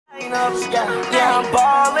Yeah, I'm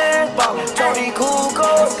ballin', Tony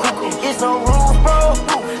Kukoc. It's no roof, bro.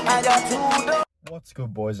 I got 2 doors. What's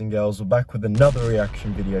good, boys and girls? We're back with another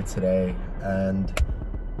reaction video today, and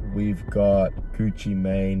we've got Gucci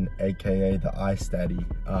Mane, aka the Ice Daddy.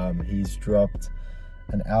 He's dropped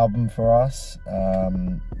an album for us.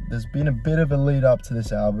 There's been a bit of a lead up to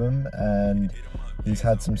this album, and he's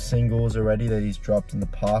had some singles already that he's dropped in the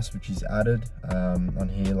past, which he's added on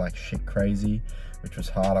here, like Shit Crazy, which was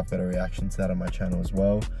hard. I've got a reaction to that on my channel as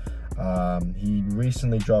well. He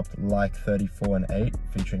recently dropped Like 34 and 8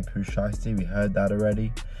 featuring Pooh Shiesty. We heard that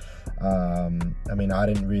already. I mean, I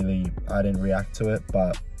didn't react to it,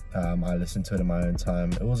 but I listened to it in my own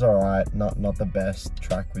time. It was alright, not the best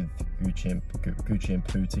track with Gucci and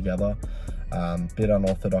Pooh together. Bit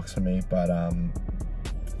unorthodox for me, but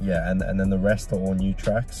yeah, and then the rest are all new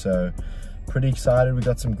tracks, so pretty excited. We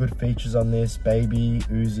got some good features on this. Baby,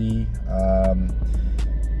 Uzi,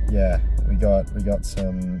 yeah, we got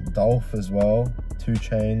some Dolph as well, 2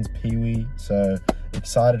 Chainz, Peewee, so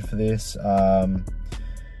excited for this.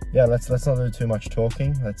 Yeah, let's not do too much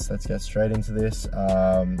talking. Let's get straight into this.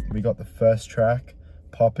 We got the first track,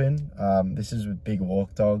 Poppin. This is with Big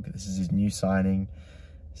Walk Dog. This is his new signing.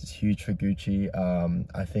 This is huge for Gucci.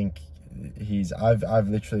 I think I've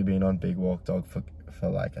literally been on Big Walk Dog for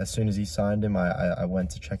like, as soon as he signed him, I went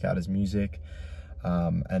to check out his music.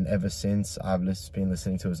 And ever since, I've been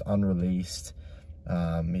listening to his unreleased.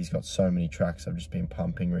 He's got so many tracks I've just been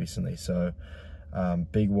pumping recently. So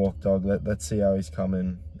Big Walk Dog, let's see how he's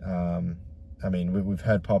coming. I mean, we've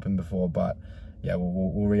heard Poppin before, but yeah,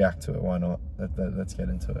 we'll react to it. Why not? Let's get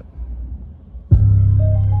into it.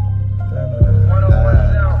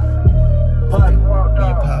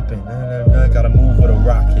 Poppin', gotta move with a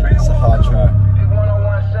rocket. It's a hard track.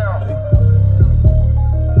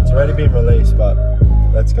 It's already been released, but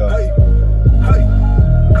let's go. Hey,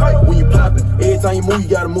 when you poppin', every time you move, you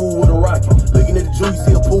gotta move with a rocket. Looking at the juice,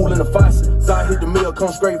 see a pool in the faucet. So I hit the mill,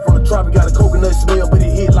 come straight from the tropic. Got a coconut smell, but it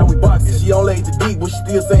hit like we boxing. She only ate the deep, but she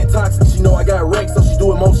still saying toxic. She know I got wrecked, so she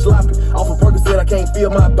doing more sloppy. Off of Percocet, I can't feel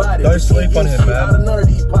my body. Don't sleep on him, man. Out of none of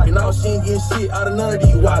these pockets. Now she ain't getting shit out of none of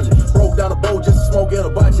these wallets. Broke down a bowl just to smoke in a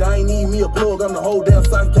botch. I ain't need me a plug, I'm the whole damn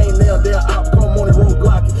socket. Can't nail down ops, come on and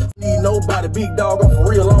roadblock it. Need nobody, big dog, I'm for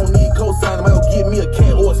real. I don't need cosign. I might go get me a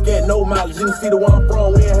cat or a scat, no mileage. You see the one I'm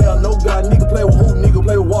from, we ain't hell no god. Nigga play with who, nigga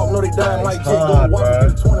play with walk, know they dying like Jake. Go walk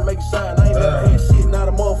to the 20, make it shine. I ain't never had shit, not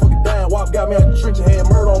a motherfucker dying. Walk got me out the trench and had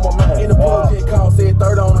murder on my mind. In the plug, jet call, said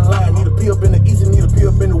 3rd on the line. Need a pee up in the east and need a pee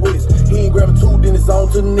up in the west. He ain't grabbing 2, then it's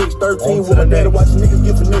on to the next. 13 with my daddy, watching niggas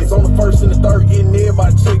get finesse. On the 1st and the 3rd, getting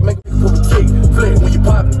everybody check, make a put a check. Flex when you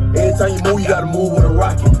pop it. Every time you move, you gotta move with a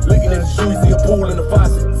rocket. Looking at the shoes, see a pool in the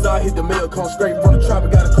faucet. So I hit the mail, come straight from the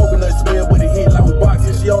tropic. Got a coconut smell, but it hit like we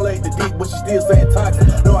boxing. She only ate the dick, but she still saying toxic.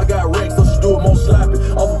 Know I got wrecked, so she do it more sloppy.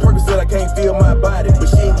 Off of Percocet, I can't feel my body, but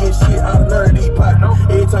she ain't getting shit out of none of these pockets.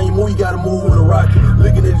 Every time you move, you gotta move with a rocket.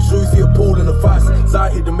 Looking at the shoes, see a pool in the faucet. So I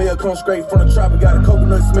hit the mail, come straight from the tropic. Got a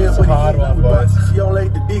coconut smell, but it hit like we boxing. She only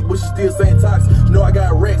ate the dick, but she still saying toxic. Know I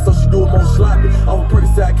got wrecked, so she do it more sloppy. Off of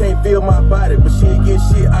Percocet, I can't feel my body, but she ain't getting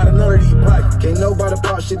shit out of none of these pockets. Can't nobody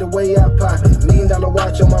pop shit the way I pop it. $1 million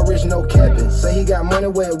watch on my wrist, no capping. Say he got money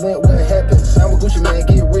where it went, where it happened. I'm a Gucci man,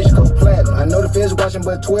 get rich, go platinum. I know the feds watching,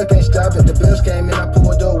 but 12 can't stop it. The bills came in, I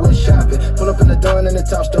pulled up, went shopping. Pull up in the door and the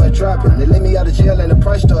top started dropping. They let me out of jail and the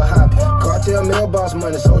price started hopping. Cartel mailbox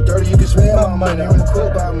money, so dirty you can smell my money. I'm cool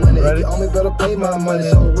about money. If you owe me, better pay my money.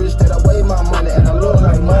 So rich that I weigh my money and I look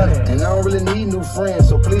like money. And I don't really need new friends,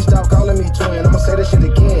 so please stop calling me twin. I'ma say that shit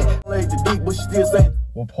again.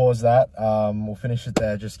 We'll pause that. We'll finish it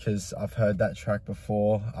there just because I've heard that track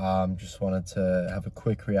before. Just wanted to have a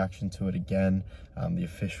quick reaction to it again. The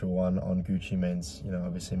official one on Gucci Mane's, you know,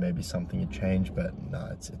 obviously maybe something had changed, but no,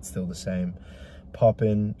 it's still the same.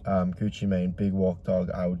 Poppin, Gucci Mane, Big Walk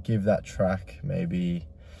Dog. I would give that track maybe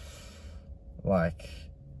like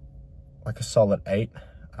a solid 8.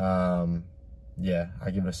 Yeah,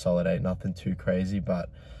 I give it a solid 8. Nothing too crazy, but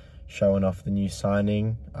showing off the new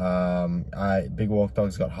signing. Big Walk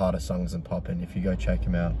Dog's got harder songs than Poppin. If you go check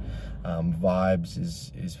him out, Vibes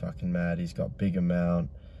is fucking mad. He's got Big Amount.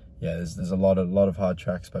 Yeah, there's a lot of hard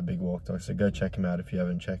tracks by Big Walk Dog. So go check him out if you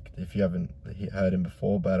haven't heard him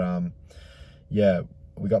before. But yeah,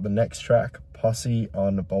 we got the next track, Posse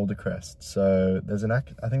on Bouldercrest. So there's I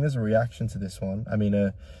think there's a reaction to this one. I mean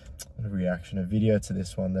a video to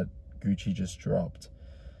this one that Gucci just dropped.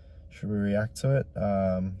 Should we react to it?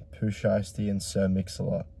 Pooh Shiesty and Sir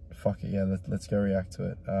Mix-a-Lot. Fuck it, yeah, let's go react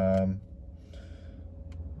to it.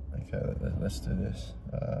 Okay, let's do this.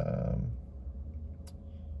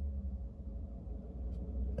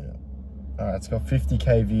 Yeah. Alright, it's got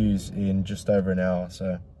 50k views in just over an hour,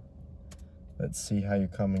 so let's see how you're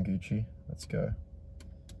coming, Gucci. Let's go.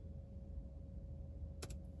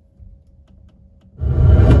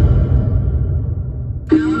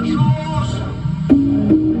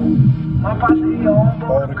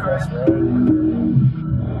 Bouldercrest Road.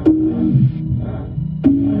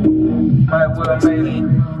 Might well made it.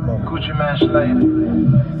 Gucci man slayed.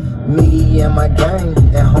 Me and my gang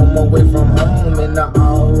at home away from home, and I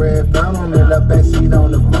already found them in the backseat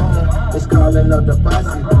on the phone. It's calling up the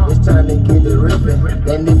posse. It's time to get it ripping.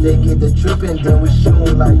 And if they get the tripping, then we shoot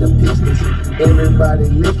 'em like the Pistons. Everybody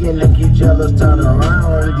licking and keep jealous, turn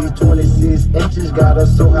around. These 26 inches got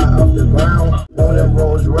us so high off the ground. On them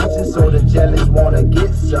Rolls Royces, so the jealous wanna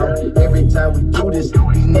get some. Every time we do this,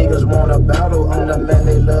 these niggas wanna battle. On the land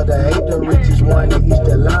they love to hate, the richest one in East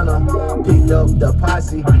Atlanta. Picked up the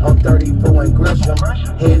posse on 34 and Gresham.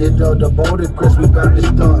 Headed up the Bouldercrest, we about to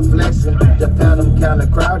start flexing. The Phantom kinda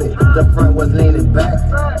crowded, the front was leaning back.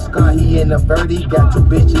 Scott, he in a birdie, got 2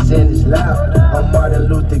 bitches in his lap. On Martin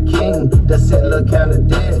Luther King, the set look kinda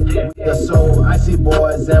dead. The soul icy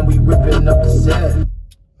boys, and we ripping up the set.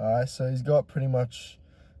 Alright, so he's got pretty much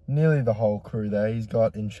nearly the whole crew there. He's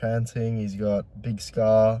got Enchanting, he's got Big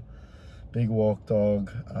Scar, Big Walk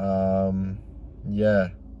Dog. Yeah,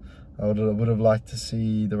 I would have liked to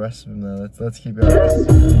see the rest of them there. Let's keep going. It's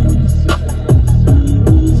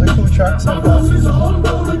a cool track so far.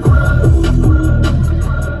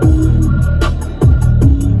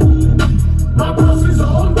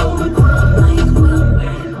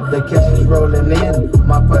 The cash is rolling in,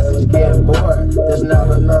 my posse's getting bored. There's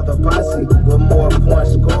not another posse with more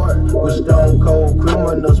points scored. We're stone cold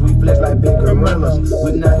criminals, we flex like big gorillas.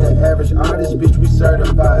 We're not the average artist, bitch, we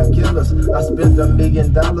certified killers. I spent $1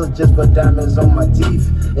 million just for diamonds on my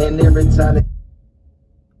teeth. And every time $1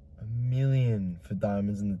 million for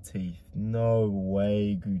diamonds in the teeth. No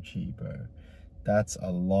way, Gucci, bro. That's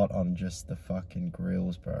a lot on just the fucking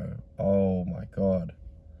grills, bro. Oh my god.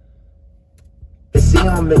 See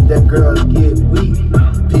them make that girls get weak.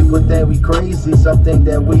 People think we crazy, some think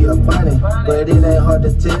that we are funny. But it ain't hard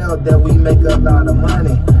to tell that we make a lot of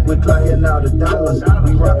money. We're clocking out the dollars,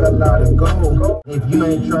 we rock a lot of gold. If you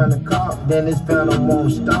ain't trying to cop, then this Phantom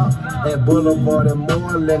won't stop. At Boulevard and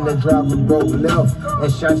Moreland, the driver broke left.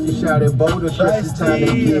 And Shiesty shot at Bouldercrest, it's time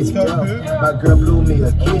to get tough. My girl blew me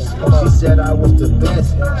a kiss, she said I was the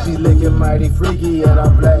best. She's looking mighty freaky in a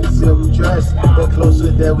black silk dress. The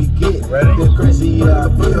closer that we get, the crazier I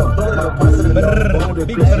feel. My posse on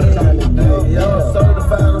Bouldercrest, time to get yo.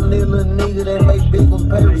 Certified them little nigga that make big ones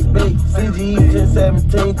pay respect. CGE just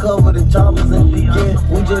 17 covered in choppers and begin.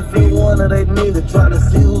 We just feel one of they niggas try to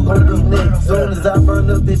see who gon' be next. Soon as I burn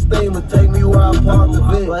up this thing, will take me where I park the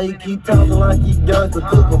vet. Why he keep talking like he gangsta,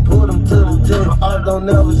 cook and put him to the test. I don't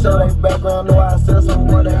never show they background, no I assess them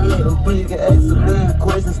where they at. Them pigs ask a million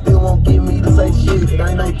questions, still won't get me to say shit.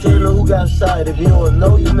 Ain't no telling who got shot, if you don't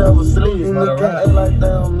know, you never sleep. These niggas can't act like they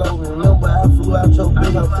don't know me. Remember I flew out your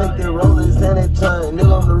bitch, I'll take that rollers and that chain.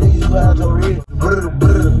 Nigga, I'm the reason you had your wrist.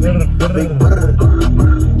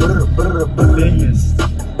 Biggest.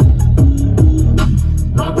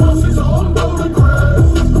 My boss is on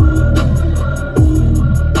Bouldercrest.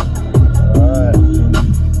 Alright.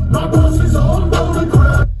 My boss is on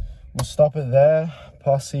Bouldercrest. We'll stop it there.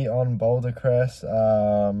 Posse on Bouldercrest.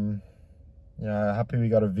 You know, happy we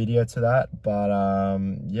got a video to that. But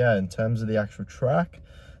yeah, in terms of the actual track,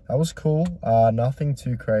 that was cool. Nothing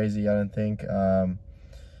too crazy, I don't think.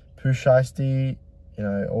 Pooh Shiesty, you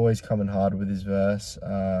know, always coming hard with his verse.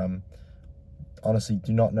 Honestly,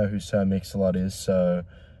 do not know who Sir Mix-a-Lot is, so,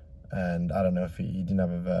 and I don't know if he didn't have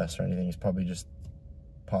a verse or anything. He's probably just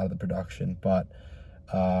part of the production. But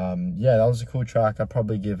yeah, that was a cool track. I'd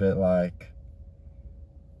probably give it like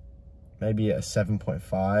maybe a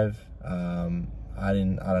 7.5. I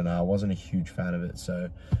don't know, I wasn't a huge fan of it, so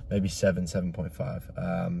maybe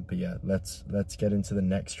 7.5. But yeah, let's get into the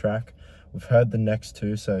next track. We've heard the next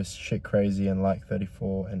two, so Shit Crazy and Like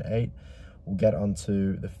 34 and 8. We'll get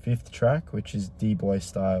onto the 5th track, which is Dboy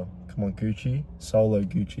Style. Come on, Gucci, solo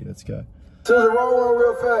Gucci, let's go. To the roll one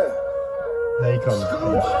real fast. There you come.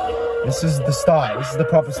 This is the start. This is the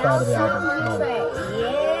proper start of the album. Come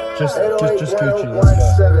on. Just Gucci,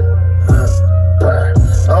 let's go.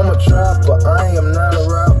 I'm a trapper, I am not a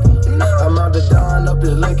rapper. I'm out the dawn up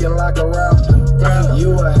is licking like a rapper.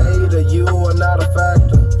 You a hater, you are not a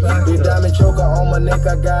factor. Big diamond choker on my neck,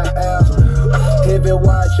 I got asthma. Heavy Louis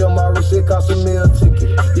watch on my wrist, it cost a meal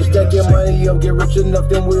ticket. You stack your money up, get rich enough,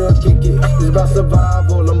 then we'll kick it. It's about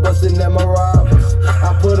survival, I'm busting at my rivals.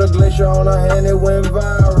 I put a glacier on her hand, it went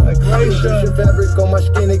viral. Egyptian fabric on my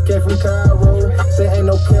skin, it came from Cairo. Say ain't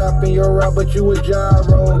no cap in your rap, but you a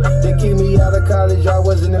gyro. They keep me out of college, I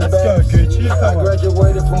wasn't embarrassed. I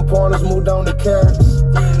graduated from Pointers, moved on to Carrots.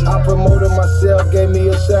 I promoted myself, gave me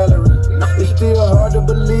a salary. It's still hard to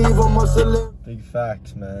believe I'm a celebrity. Big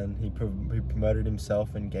facts, man. He promoted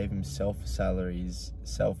himself and gave himself a salary. He's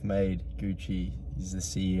self-made. Gucci. He's the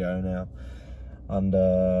CEO now,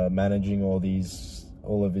 under managing all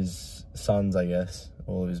of his sons, I guess,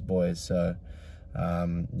 all of his boys. So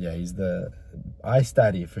yeah, he's the ice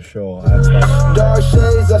daddy for sure. Dark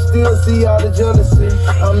shades, I still see all the jealousy.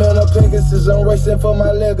 I'm in a Pegasus, I'm racing for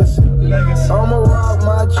my legacy. I'ma rock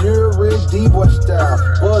my jewelry, D-Boy style.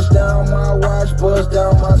 Buzz down my watch, buzz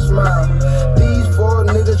down my smile. These 4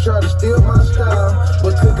 niggas try to steal my style,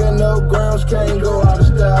 but cooking up grams can't go out of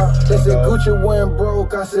style. They said Gucci went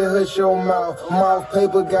broke, I said hush your mouth. Mouth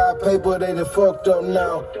paper got paper, they done fucked up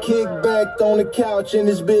now. Kick back on the couch in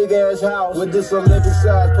this big ass house. With this Olympic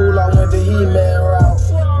size pool, I went the He-Man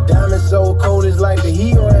route. Diamond so cold, it's like the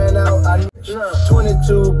heat ran out.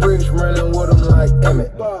 22 bricks running with them like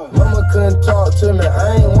Emmett. Mama couldn't talk to me,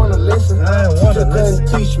 I ain't wanna listen. Teacher couldn't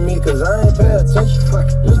teach me, cause I ain't pay attention.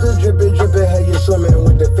 Used to drippy, had you swimming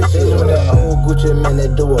with the fishes. When the old Gucci man, they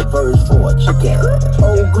do a verse for a chicken.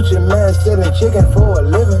 Old Gucci man selling chicken for a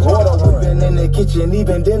living. Water whipping in the kitchen,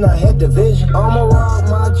 even then I had the vision. I'ma rock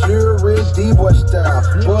my jewelry, D-Boy style.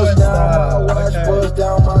 Buzz down my watch, buzz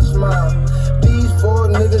down my smile. These 4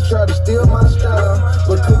 niggas try to steal my style,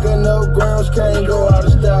 but cooking up grams can't go out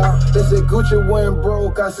of style. They said Gucci went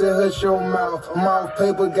broke, I said hush your mouth. Mouth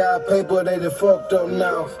paper got paper, they done fucked up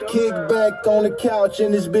now. Kick back on the couch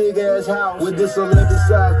in this big ass house. With this Olympic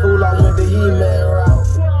size pool, I went the He-Man route.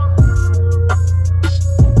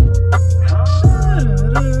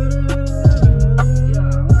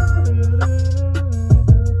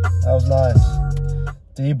 That was nice.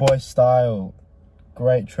 Dboy Style.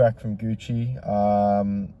 Great track from Gucci.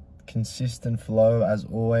 Consistent flow as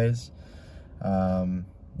always.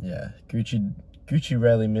 Yeah, Gucci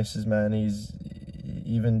rarely misses, man. He's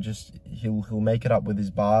even just he'll make it up with his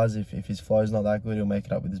bars. If his flow's not that good, he'll make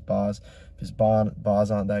it up with his bars. If his bars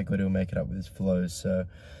aren't that good, he'll make it up with his flows. So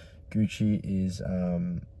Gucci is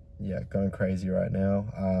yeah, going crazy right now.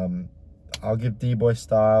 I'll give Dboy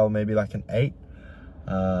Style maybe like an 8.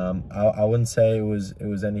 I wouldn't say it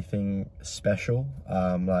was anything special.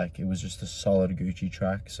 Like it was just a solid Gucci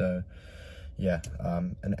track. So yeah,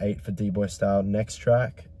 an 8 for Dboy Style. Next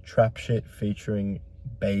track, Trap Shit featuring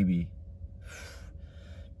Baby.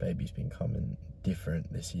 Baby's been coming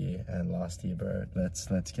different this year and last year, bro. Let's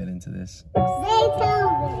get into this.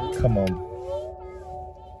 Come on.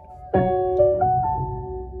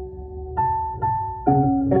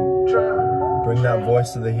 Bring that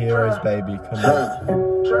voice of the heroes, baby. Come on.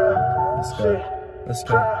 Let's go. Let's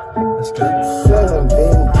go. Let's go. Selling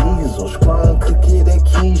Vin Diesel, strong cookie that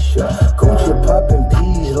Keisha. Gucci popping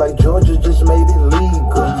peas like Georgia just made it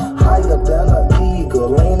legal. Higher than an eagle,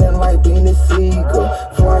 leaning like Beanie Siegel.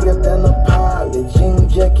 Flyer than a pilot, jean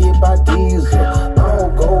jacket by Diesel.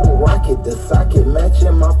 I'll go rocket, the socket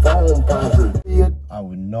matching my phone pocket. I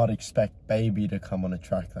would not expect Baby to come on a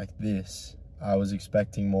track like this. I was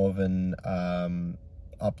expecting more of an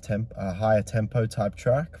higher tempo type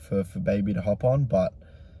track for Baby to hop on, but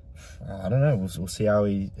I don't know. We'll see how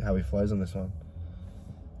he flows on this one.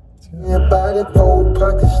 Everybody pole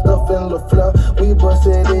pocket stuff in the floor. We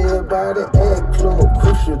busted everybody at club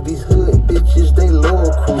crucial. These hood bitches, they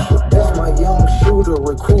love crucial. That's my young shooter,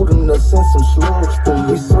 recruiting to send some slugs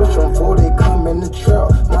through. We search them before they come in the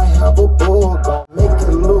trap. Might have a bug on, make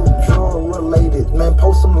it look drug related. Man,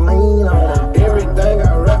 post some lean on them. Everything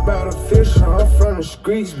I rap about official. I'm from the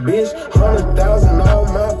streets, bitch. 100,000 all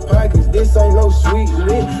my pockets. This ain't no sweet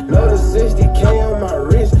lit. Another 60K on my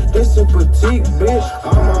wrist. This a petite bitch.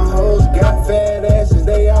 All my hoes got fat asses,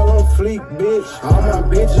 they all on fleek, bitch. All my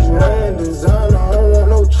bitches wearing designer, I don't want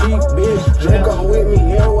no cheap bitch. Drink on with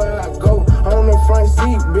me everywhere I go, on the front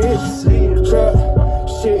seat, bitch. Trap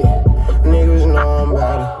shit, niggas know I'm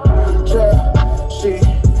about it. Trap shit,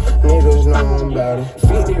 niggas know I'm about it.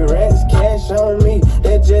 50 racks cash on me,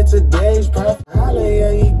 that jet today's profit. How the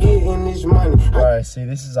hell you getting this money? Alright, see,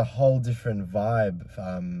 this is a whole different vibe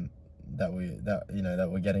that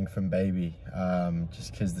we're getting from Baby,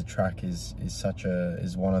 just because the track is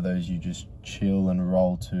one of those you just chill and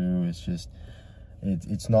roll to.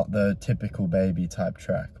 It's not the typical Baby type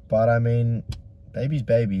track, but I mean, Baby's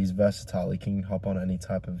Baby. He's versatile. He can hop on any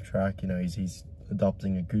type of track. You know, he's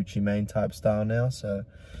adopting a Gucci Mane type style now. So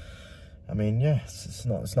I mean, yeah, it's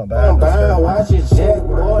not bad. I'm buying watches, Jack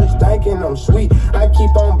boys thinking I'm sweet. I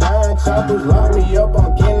keep on buying choppers, lock me up,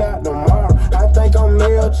 I'm getting out tomorrow. I think I'm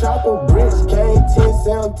male chopper, bricks came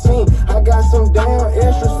 10-17. I got some damn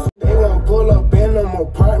extras. They won't pull up in them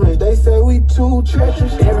apartments. They say we too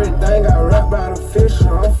treacherous. Everything I rap about official.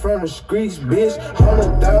 I'm from the streets, bitch.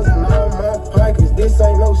 100,000 on my pockets. This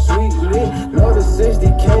ain't no sweet lit. No, the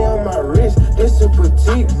 60K on my wrist. This a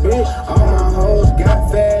petite bitch. All my hoes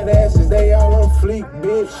got fat asses. They all on fleek,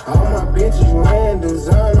 bitch. All my bitches wearing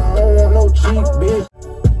designer. I don't want no cheap bitch.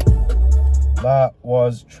 That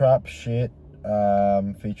was Trap Shit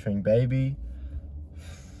featuring Baby.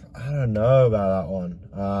 I don't know about that one.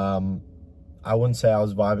 I wouldn't say I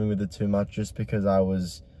was vibing with it too much, just because I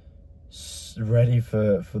was ready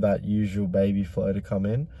for that usual Baby flow to come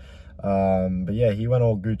in. But yeah, he went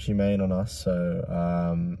all Gucci Mane on us.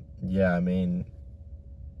 So yeah, I mean,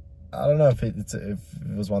 I don't know if it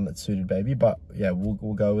was one that suited Baby, but yeah,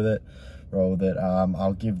 we'll go with it, roll with it.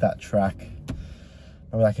 I'll give that track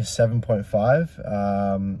like a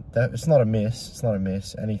 7.5. It's not a miss. It's not a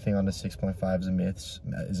miss. Anything under 6.5 is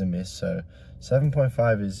a miss. So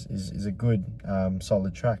 7.5 is a good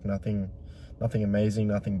solid track. Nothing amazing,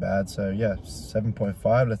 nothing bad. So yeah,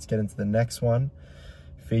 7.5. Let's get into the next one,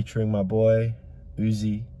 featuring my boy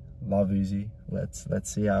Uzi. Love Uzi. Let's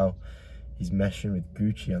see how he's meshing with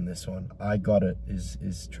Gucci on this one. I Got It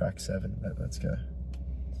is track 7. Let's go.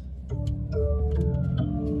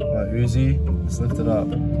 Alright, Uzi, let's lift it up.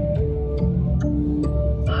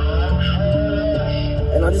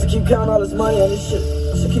 And I just keep counting all this money on this shit.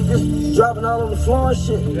 Should keep just dropping all on the floor and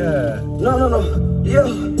shit. Yeah. No. Yeah.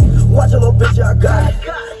 Watch a little bitch, I got it.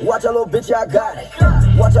 Watch a little bitch, I got it.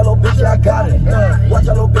 Watch a little bitch, I got it. Watch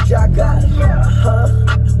a little bitch, I got it. Huh?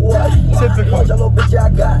 What? Typical. Watch a little bitch, I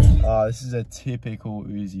got it. This is a typical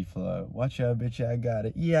Uzi flow. Watch out, bitch, I got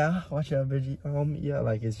it. Yeah. Watch out, bitch. Yeah.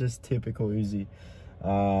 Like, it's just typical Uzi.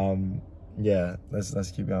 Yeah.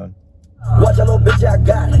 Let's keep going. Watch a little bitch, I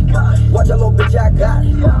got it. Watch a little bitch, I got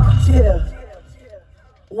it. Yeah.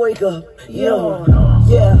 Wake up,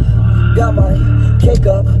 yeah. Got my cake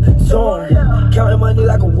up, torn. Counting money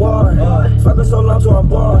like a war. Fucking so long till I'm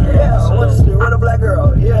born. I went to sleep with a black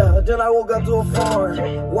girl, yeah. Then I woke up to a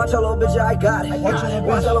foreign. Watch a little bitch, I got it. Watch a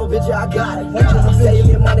little bitch, I got it. Save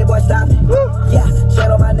me money, boy, stop it. Yeah,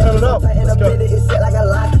 chat on my name. In the bed, it's set like a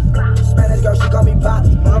lock. Spanish girl, she call me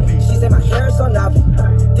Poppy. She say my hair is so nappy.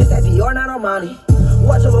 This ain't Dior, not Armani.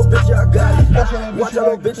 Watch a little bitch, I got it. Watch a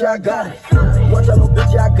little bitch, I got it. Watch a little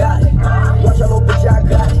bitch, I got it. Watch a little bitch, I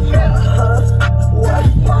got it. Huh? What?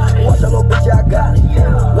 Watch a little bitch, I got it.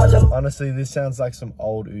 Watch a. Honestly, this sounds like some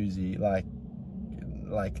old Uzi, like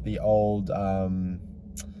the old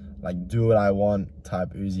like Do What I Want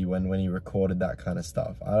type Uzi when he recorded that kind of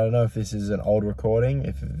stuff. I don't know if this is an old recording,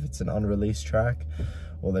 if it's an unreleased track,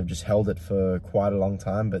 or they've just held it for quite a long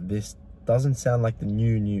time. But this doesn't sound like the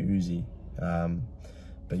new Uzi.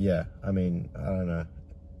 But yeah, I mean, I don't know.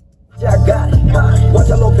 I got it. Watch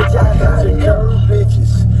a little bitch, I got it. Curve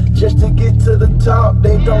bitches, just to get to the top,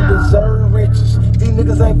 they don't deserve riches. These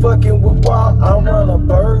niggas ain't fucking with WAP. I run a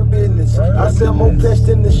bird business. I sell more cash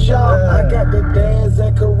in the shop. I got the dads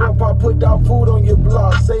that corrupt. I put down food on your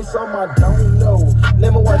block. Say something I don't know.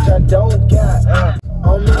 Let me watch I don't got.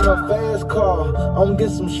 I'm in a fast car, I'm get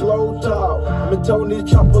some slow talk. I've been toting this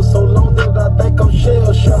chopper so long that I think I'm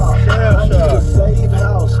shell shocked. I need a safe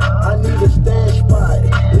house, I need a stash spot.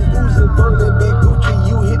 It's Uzi Vert and Big Gucci,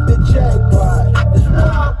 you hit the jackpot.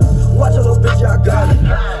 Watch a little bitch, I got it.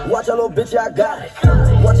 Watch a little bitch, I got it.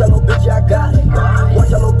 Watch a little bitch, I got it. Watch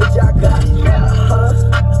a little bitch, I got it. Huh?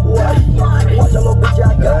 What? Watch a little bitch,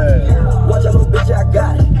 I got it. Watch a little bitch, I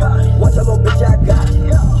got it. Watch a little bitch, I got it.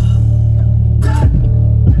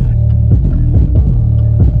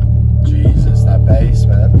 That bass,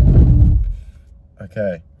 man.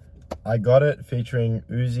 Okay, I Got It featuring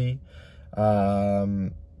Uzi.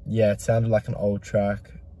 Yeah, it sounded like an old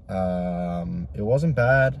track. It wasn't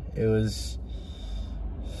bad. It was,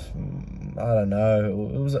 I don't know,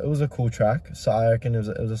 it was a cool track. So I reckon it was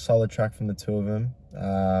a solid track from the two of them.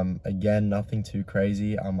 Again, nothing too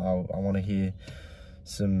crazy. I want to hear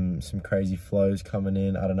some crazy flows coming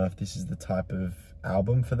in. I don't know if this is the type of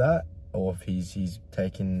album for that, or if he's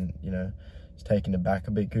taking, you know, he's taking it back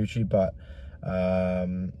a bit, Gucci. But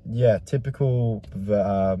yeah, typical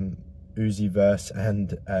Uzi verse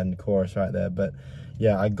and chorus right there. But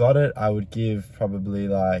yeah, I Got It. I would give probably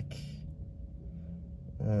like,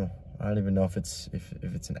 I don't even know if it's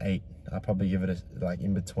an 8. I'll probably give it a, like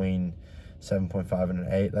in between 7.5 and an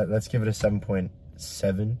 8. Let's give it a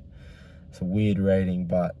 7.7. It's a weird rating,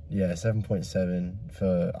 but yeah, 7.7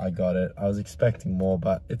 for I Got It. I was expecting more,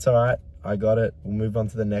 but it's all right. I got it. We'll move on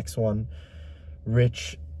to the next one.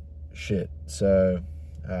 Rich Shit. So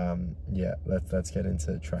yeah, let's get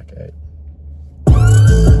into track 8.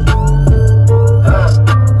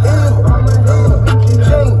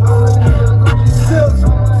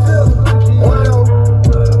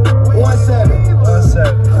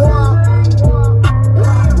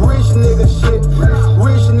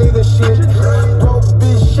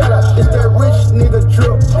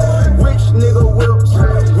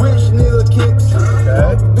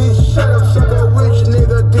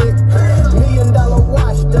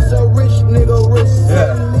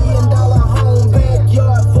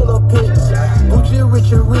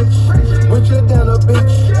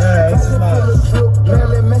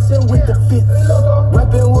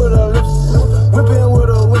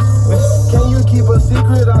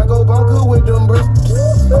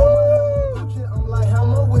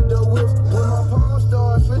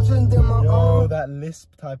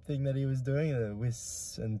 Type thing that he was doing, the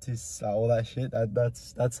whis and tis, all that shit,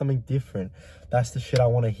 that's something different. That's the shit I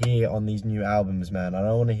want to hear on these new albums, man. I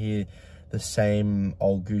don't want to hear the same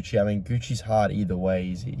old Gucci. I mean, Gucci's hard either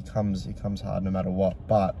way. He comes hard no matter what,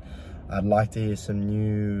 but I'd like to hear some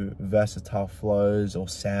new versatile flows or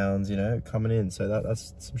sounds, you know, coming in. So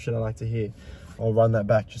that's some shit I like to hear. I'll run that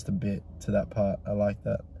back just a bit to that part. I like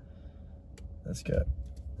that. Let's go.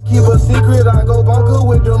 Keep a secret, I go bunker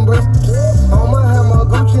with them bricks. On my hammer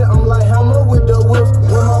Gucci, I'm like hammer with the whip.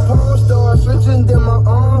 When my palms start switching, then my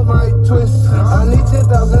arms might twist. I need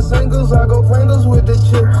 10,000 singles, I go Pringles with the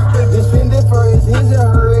chips. They spend it for his hands and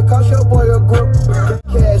hurry, cost your boy a grip.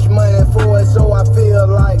 Cash money for it, so I feel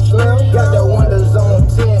like Slim. Got the windows on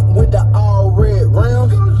tint with the all red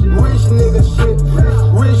rims. Rich nigga shit,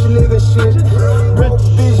 rich nigga shit. Broke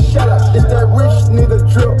bitch, shut up, it's that rich nigga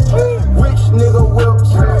drip. Rich nigga whips.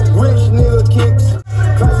 Rich nigga kicks,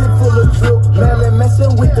 closet full of drip, man,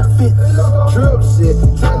 messing with the fit. Drip shit,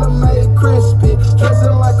 tailor-made crispy,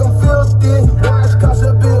 dressing like I'm filthy. Watch cost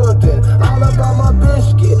a building, all about my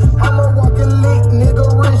biscuit. I'm a walking lick, nigga,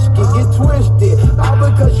 risky, get twisted. All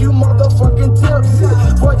because you motherfucking tipsy.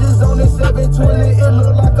 Forges on the 720, it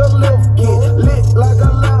look like a lift kit. Lit like a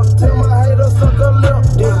lamp, till my haters suck a lip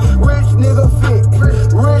dick. Rich nigga fit,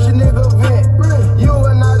 rich nigga vent. You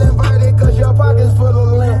are not invited cause your pockets full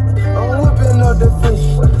of lint. I'm whipping up the fish,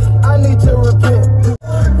 I need to repent.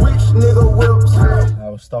 Rich nigga whips. I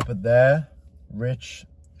will stop it there. Rich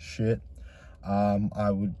shit.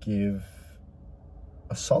 I would give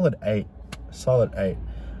a solid 8. Solid 8.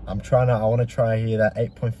 I want to try here that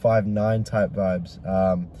 8.59 type vibes.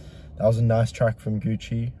 That was a nice track from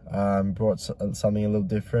Gucci. Brought something a little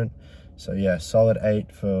different. So yeah, solid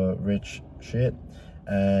 8 for Rich Shit.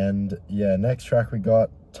 And yeah, next track we got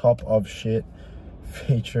Top of Shit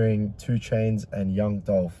featuring 2 Chainz and Young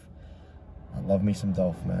Dolph. I love me some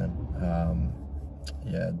Dolph, man.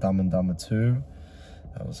 Yeah, Dumb and Dumber 2.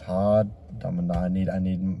 That was hard. Dumb and I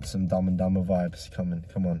need some Dumb and Dumber vibes coming.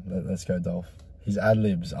 Come on, let's go, Dolph. His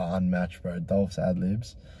ad-libs are unmatched, bro. Dolph's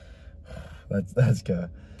ad-libs. Let's go.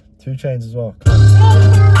 2 Chainz as well.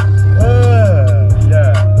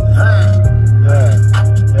 Yeah.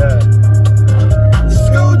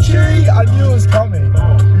 Scoochie! I knew it was coming.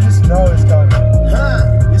 You just know it's coming.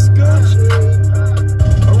 It's Gucci.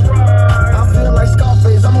 Alright. I feel like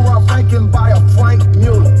Scarface. I'm around Franken by a Frank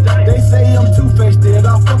Mueller. They say I'm two-faced. Did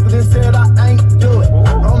I fuck with it? Said I ain't do it.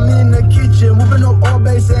 I'm in the kitchen, moving up all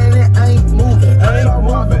base and it ain't moving. Ain't I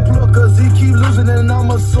rock the plug cause he keep losing and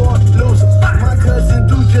I'm a sore loser. My cousin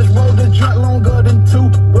do just roll the joint longer than 2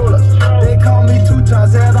 rulers. They call me 2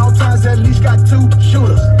 times, at all times at least got 2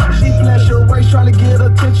 shooters. She flash her race trying to get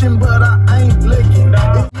attention, but I ain't licking.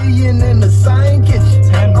 It's million in the same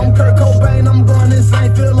kitchen. I'm Kurt Cobain, I'm going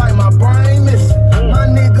insane, feel like my brain missing. My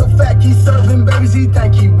nigga fat, he serving babies, he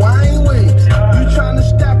think he Wayne Williams. You trying to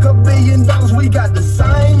stack $1 billion, we got the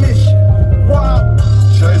same issue. Wow.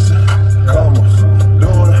 Chasing commas,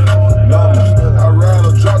 doing numbers. I ride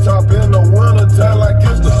a drop top in the winter time like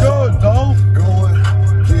it's the Good, Dolph. Go and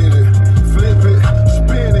get it, flip it,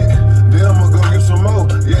 spin it. Then I'ma go get some more.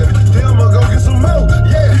 Yeah, then I'ma go get some more.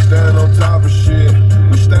 Yeah, we stand on top of shit.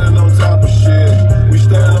 We stand on top of shit. We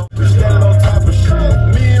stand on top of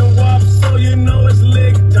shit. Me and Wop, so you know it's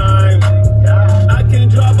leg time. I can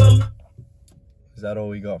drop a. Is that all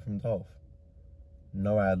we got from Dolph?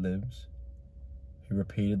 No ad-libs. He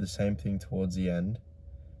repeated the same thing towards the end.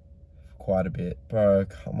 Quite a bit. Bro,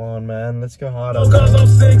 come on, man. Let's go harder. Cause I'm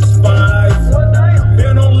 6'5".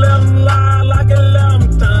 Been on 11 line like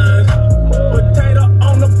 11 times. Potato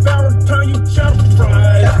on the barrel, turn you cheddar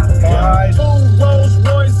fries. 2 Rolls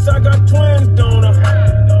Royce, I got 20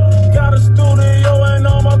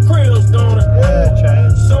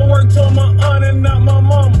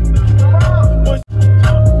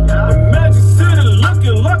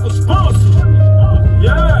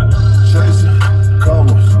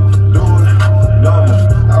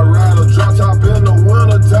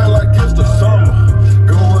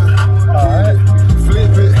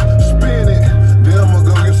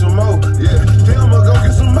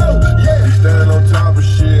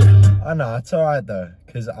 It's alright though,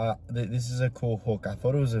 because this is a cool hook. I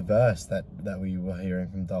thought it was a verse that we were hearing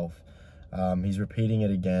from Dolph. He's repeating it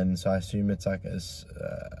again, so I assume it's like a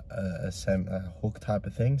hook type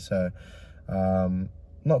of thing. So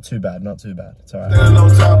not too bad, not too bad. It's alright. Stand on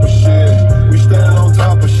top of shit. We stand on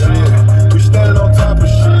top of shit. We stand on top of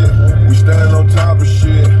shit. We stand on top of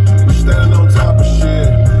shit. We stand on top of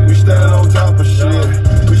shit. We stand on top of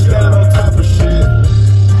shit. We stand on top of shit.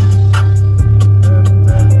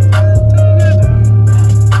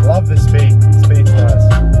 Love this beat. This beat's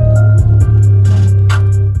nice.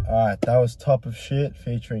 Alright, that was Top of Shit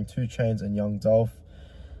featuring 2 Chainz and Young Dolph.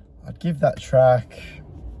 I'd give that track,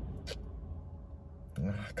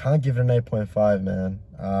 I can't give it an 8.5, man.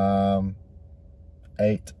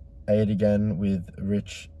 8 again with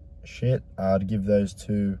Rich Shit. I'd give those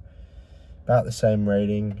two about the same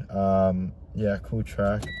rating. Yeah, cool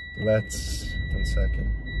track. Let's, 1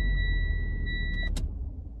 second.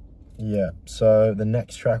 Yeah, so the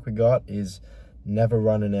next track we got is Never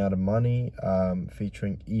Running Out of Money,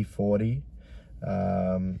 featuring E40.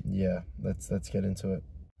 Yeah, let's get into it.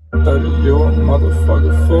 You're a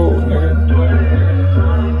motherfucker fool, nigga.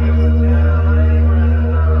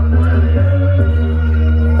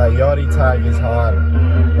 That Yachty tag is hard.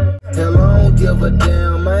 Hell, I don't give a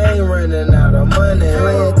damn, I ain't running out of money.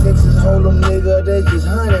 Playing Texas Hold'em, nigga, they just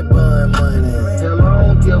honey bun money. Hell, I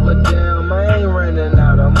don't give a damn, I ain't running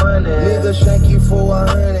out of money. Nigga shank you for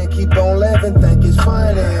 100, keep on laughing, think it's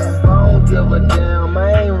funny. I don't give a damn,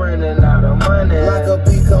 I ain't running out of money. Like a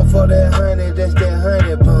beat come for that honey, that's that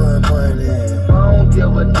honey bun money. I don't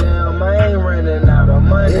give a damn, I ain't running out of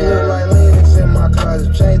money. It look like Linux in my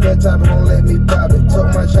closet, change that top, won't let me pop it.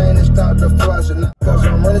 Took my chain and stop the flushing. Cause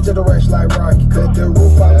I'm running to the rest like Rocky. Cut the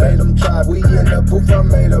roof, I made them chop. We in the booth, I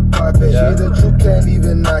made a pop it. Yeah, the truth can't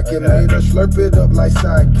even knock it. Made her slurp it up like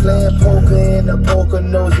sock. Playing poker in the poker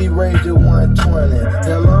nose, he raised it 120.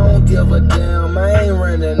 Hell, I don't give a damn, I ain't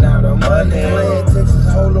running out of money. Playing Texas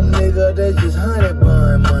Hold'em, nigga, they just honey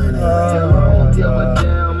bun money. Hell, I don't give a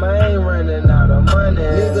damn, I ain't running out of money.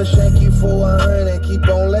 Nigga shank you for 100, keep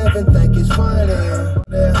on laughing, think it's funny.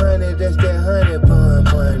 That honey, that's that honey bun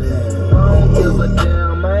money. I don't give a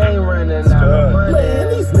damn, I ain't running out of money. Man,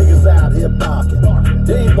 these niggas out here barking.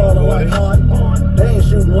 They ain't ballin' like Harden. They ain't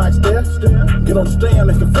shooting like Steph. Get on the stand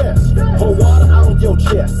and confess. Pour water out on your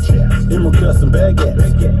chest. Emerald custom baguettes.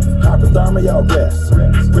 Hypothermia rest.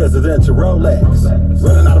 Presidential Rolex.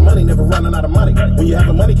 Running out of money, never running out of money. When you have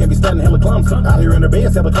the money, can't be standing hella clumsy. Out here in the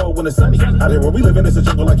beds, hella cold when it's sunny. Out here where we live in, it's a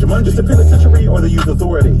jungle like Jumanji. It's the penitentiary or they use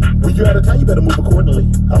authority. When you out of town, you better move accordingly.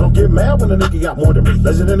 I don't get mad when a nigga got more than me.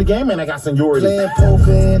 Legend in the game, and I got seniority. Playing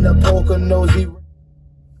poker in the poker nosy.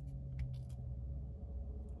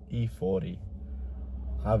 E40.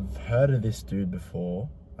 I've heard of this dude before.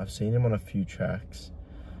 I've seen him on a few tracks.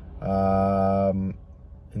 In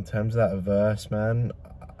terms of that verse, man,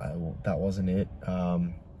 that wasn't it. I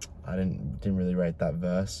didn't really rate that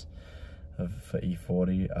verse for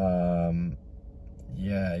E40.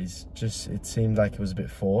 Yeah, he's just, it seemed like it was a bit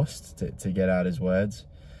forced to get out his words.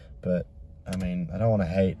 But I mean, I don't want to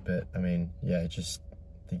hate, but I mean, yeah, I just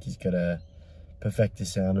think he's gotta perfect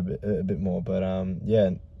his sound a bit more. But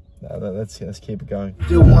yeah, let's keep it going.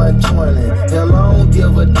 The 120. Hell, I don't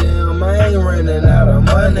give a damn, I ain't running out of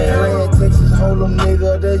money. Playing Texas Hold'em,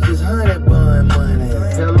 nigga, they just honey bun money.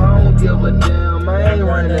 Hell, I don't give a damn, I ain't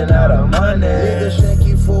running out of money. Nigga shank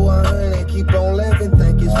you for 100, keep on laughing,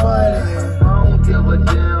 think it's funny. I don't give a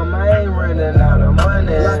damn, I ain't running out of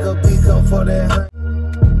money. Like a beat come for that honey.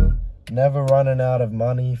 Never Running Out of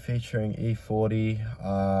Money featuring E40.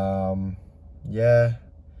 Yeah,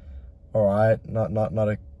 all right, not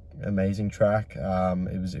a amazing track.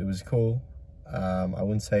 It was cool. I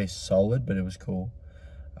wouldn't say solid, but it was cool.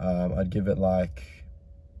 I'd give it like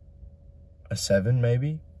a 7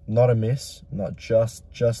 maybe. Not a miss, not just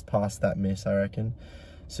past that miss, I reckon.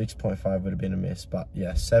 6.5 would have been a miss, but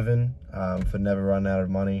yeah, 7 for Never Run Out of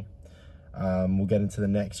Money. We'll get into the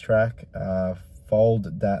next track.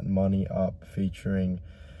 Fold Dat Money Up featuring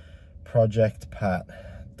Project Pat.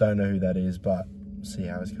 Don't know who that is, but see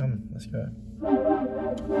how it's coming. Let's go.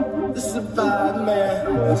 This is a vibe,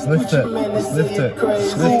 man. Well, let's lift it. Let's lift it.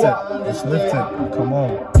 Let's lift it. Let's lift it. Come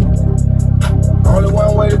on. Only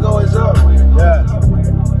one way to go is up. Yeah.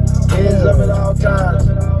 Hands up at all times.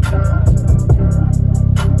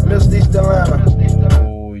 Missed East Atlanta.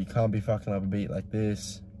 Oh, you can't be fucking up a beat like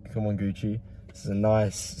this. Come on, Gucci. This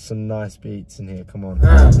is some nice beats in here. Come on.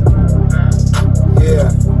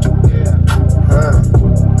 Yeah.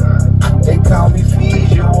 They call me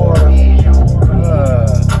Fiji Water.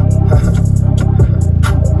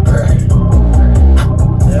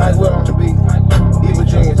 Mike Will on the beat. Evil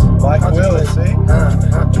Genius. Mike Will.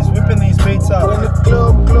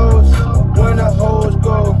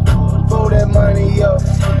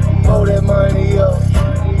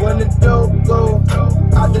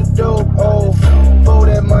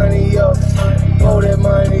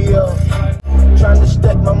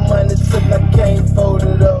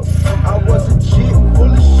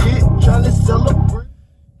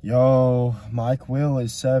 Yo, Mike Will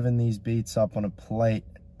is serving these beats up on a plate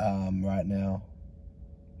right now,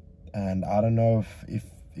 and I don't know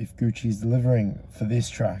if Gucci's delivering for this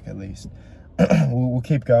track at least. we'll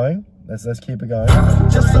keep going. Let's keep it going.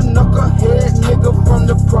 Just a knucklehead nigga from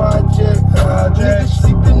the project. Niggas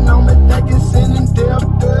sleeping on me, thinking sending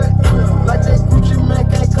damn dirt. Like that Gucci man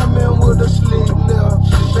can't come in with a slick lip.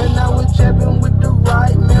 Been out with jabbing with the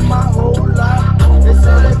right man my whole life. They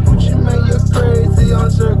say that Gucci man, you're crazy,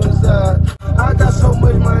 uncircumcised. I got so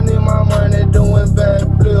much money, my money doing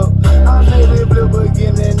backflip. I made it blip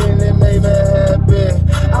beginning and it made me happy.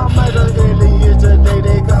 I might have really here today,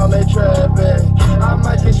 they call me trapping. I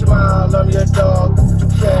might get smile on your dog,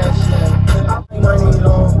 fashion. I money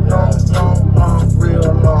long,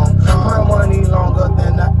 real long. My money longer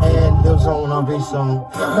than the ad lives on every song.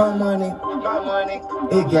 My money,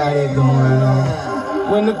 it got it going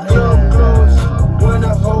on. When the club close, when the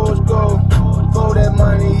hoes go, throw that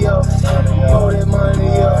money up, throw that money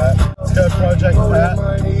up. Let's go, Project Throw that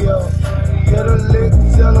money up. Get a lick,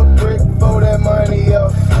 sell a brick, throw that money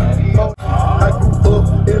up. I grew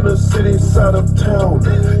up in a city side of town.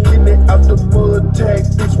 Getting out the mud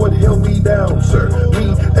tactics what held me down, sir. Me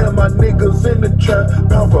and my niggas in the trap,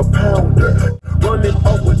 pound for pounder. Running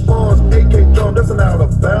off with bombs, AK drum, that's an out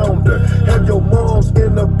of bounder. Have your moms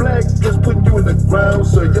in the black, just putting you in the ground,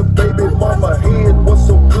 sir. Your baby mama head was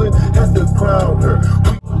so good, had to crown her.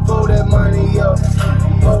 Throw that money up.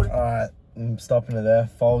 Alright, I'm stopping it there.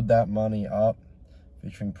 Fold That Money Up,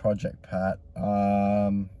 featuring Project Pat.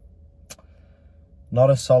 Not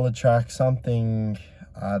a solid track, something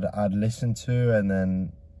I'd listen to, and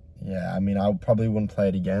then, yeah, I mean, I probably wouldn't play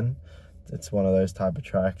it again. It's one of those type of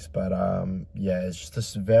tracks, but yeah, it's just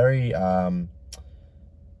this very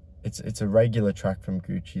it's a regular track from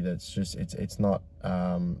Gucci that's just it's not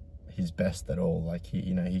his best at all. Like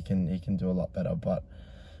he can do a lot better, but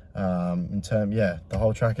in terms, yeah, the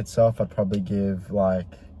whole track itself, I'd probably give like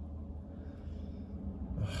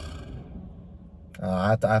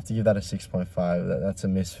I have to give that a 6.5. That's a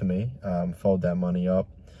miss for me. Fold That Money Up,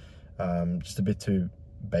 just a bit too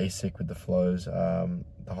basic with the flows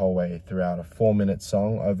the whole way throughout. A 4-minute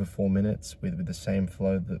song, over 4 minutes with the same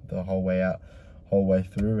flow the whole way out, whole way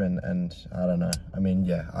through, and I don't know. I mean,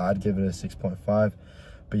 yeah, I'd give it a 6.5.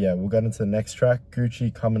 But yeah, we'll get into the next track,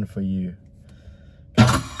 Gucci, Coming For You. 1,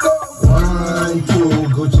 2,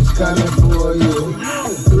 Gucci's coming for you.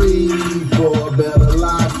 3, 4, better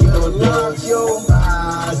lock your doors.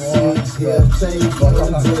 5, 6, here, take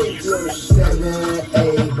your dicks. 7,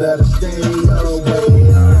 8, better stay away.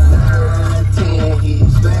 9, 10,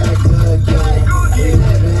 he's back again.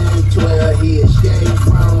 11, 12, he escaped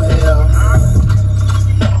from hell.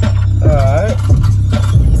 Alright.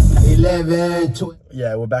 11, 12.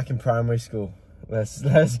 Yeah, we're back in primary school. Let's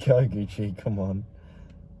go, Gucci, come on.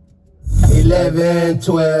 11,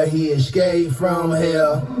 12, he escaped from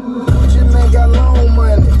hell. Gucci man got long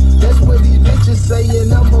money. That's what these bitches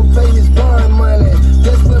saying, I'ma pay his bond money.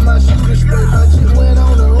 That's when my shooter straight, my chick went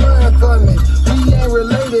on the run for me. We ain't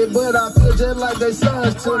related, but I feel just like they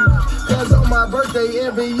sons to me. Cause on my birthday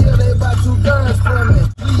every year they buy 2 guns for me.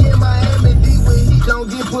 We in Miami D where he don't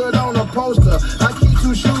get put on a poster. I keep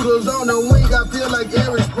 2 shooters on the wing, I feel like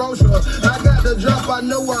Eric Sprocher. I got the drop, I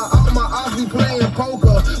know all my ops be playing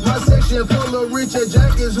poker. My section full of Richard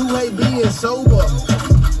Jackets who hate being sober.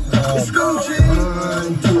 It's Gucci.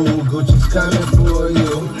 1, 2, Gucci's coming for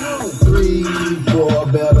you. 3, 4,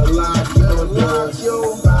 better lock your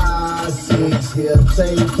doors. 5, 6, here,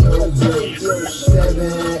 take your bricks. 7,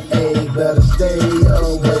 8, better stay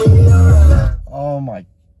away. Oh my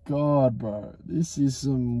god, bro, this is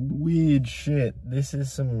some weird shit. This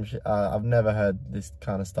is some shit. I've never heard this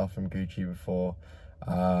kind of stuff from Gucci before.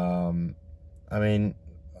 I mean,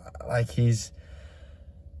 like it's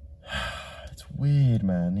weird,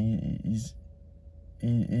 man.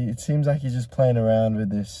 It seems like he's just playing around with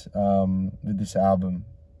this album.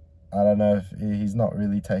 I don't know if he's not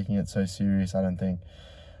really taking it so serious, I don't think.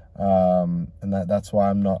 And that's why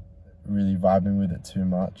I'm not really vibing with it too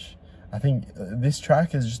much. I think this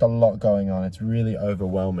track is just a lot going on. It's really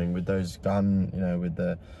overwhelming with those gun, with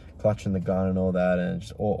the clutch and the gun and all that, and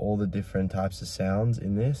just all the different types of sounds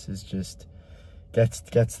in this is just gets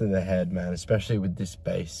to the head, man. Especially with this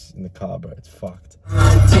bass in the car, bro. It's fucked.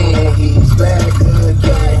 10, he's back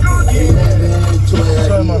again. 11, 12,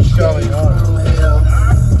 So much going on.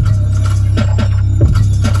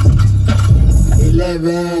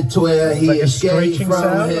 11, 12, he like a escaped screeching from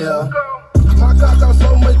sound. hell. My cock got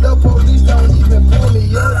so much the police don't even pull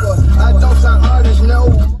me over. I don't sound artist,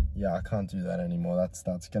 no. Yeah, I can't do that anymore.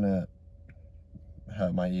 That's gonna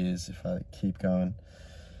hurt my ears if I keep going.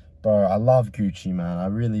 bro, I love Gucci, man. I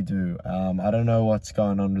really do. I don't know what's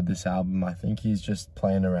going on with this album. I think he's just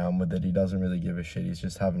playing around with it. He doesn't really give a shit. He's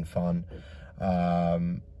just having fun.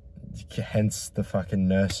 Hence the fucking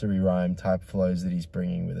nursery rhyme type flows that he's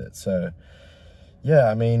bringing with it. So, yeah,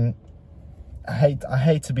 I mean, I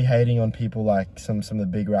hate to be hating on people like some of the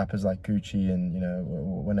big rappers like Gucci, and, you know,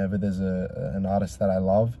 whenever there's an artist that I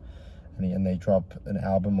love, and they drop an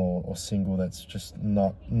album or single that's just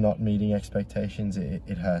not meeting expectations,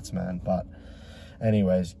 it hurts, man. But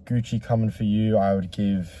anyways, Gucci coming for you, I would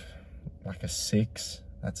give like a 6.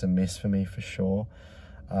 That's a miss for me for sure,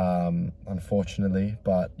 unfortunately,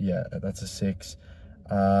 but yeah, that's a 6.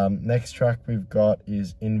 Next track we've got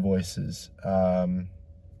is Invoices. Yeah,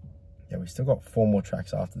 we still got 4 more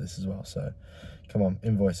tracks after this as well, so come on,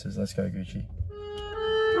 Invoices, let's go, Gucci.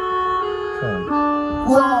 Come on.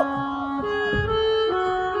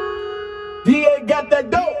 DA got that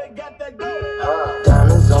dope.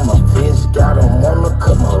 Diamonds on my fist, got them wanna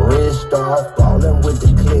cut my wrist off. Ballin' with the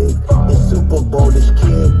click, it's Super Bowl, this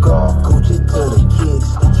kick off. Gucci to the kicks,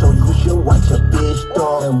 so you should watch your bitch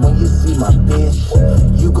dog. And when you see my bitch,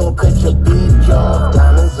 you gon' cut your bitch off.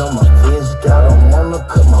 Diamonds on my fist, got them wanna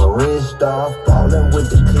cut my wrist off. Ballin' with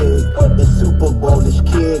the click, it's Super Bowl, this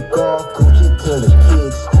kick off. Gucci to the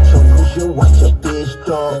kicks, so you should watch your bitch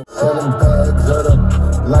dog. Selling bags of the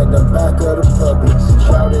like the back of the Publix.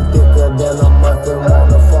 Shouted thicker than a muffin,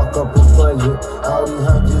 wanna fuck up his budget. All these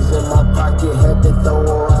hundreds in my pocket, had to throw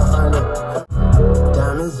her 100.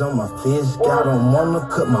 Diamonds on my fist, got them wanna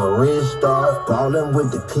cut my wrist off. Ballin'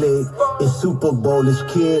 with the click, it's Super Bowl, it's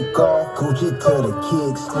kick off. Gucci to the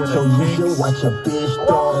kicks, so you should watch your bitch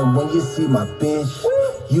dog. And when you see my bitch,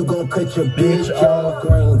 you gon' cut your bitch off.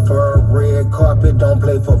 Green fur, red carpet, don't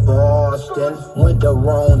play for Boston. Went to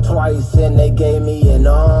Rome twice and they gave me an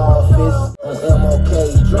office. On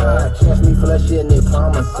MLK Drive, chance me flushing it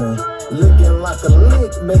promising. Looking like a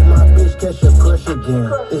lick, make my bitch catch a crush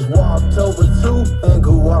again. It's October 2 and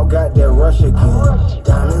go out, got that rush again.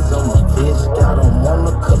 Diamonds on my fist, got them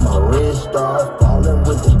wanna cut my wrist off. Ballin'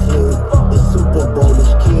 with the click, it's Super Bowl,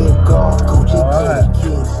 it's kick off. Gucci to the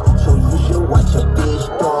kicks, so you should watch your bitch.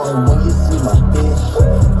 And when you see my bitch,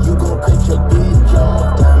 you gon' cut your bitch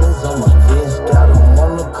off. Diamonds on my fist, got them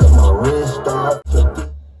wanna cut my wrist off.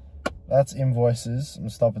 That's Invoices. I'm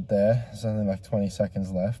gonna stop it there. There's only like 20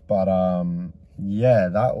 seconds left, but yeah,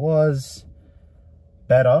 that was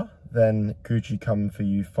better than Gucci Coming For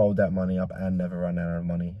You, Fold That Money Up, and Never Run Out of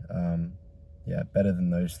Money. Yeah, better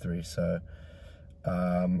than those 3. So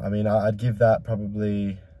I mean, I'd give that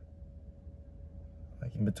probably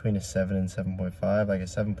like in between a 7 and 7.5, like a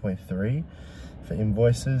 7.3 for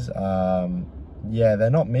Invoices. Yeah, they're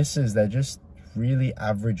not misses, they're just really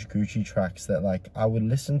average Gucci tracks that like I would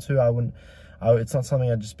listen to. It's not something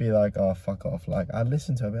I'd just be like, oh, fuck off. Like, I'd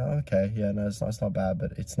listen to it, I'd be like, okay, yeah, no, it's not bad,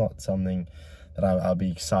 but it's not something that I'll be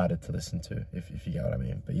excited to listen to, if you get what I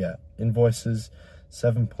mean. But yeah, Invoices,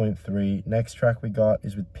 7.3. Next track we got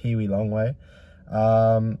is with Peewee, Longway.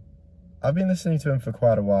 I've been listening to him for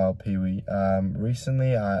quite a while, Peewee.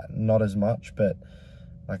 Recently, not as much, but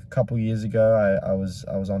like a couple years ago, I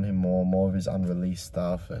was on him more of his unreleased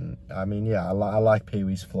stuff. And I mean, yeah, I like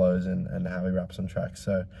Peewee's flows and how he raps on tracks.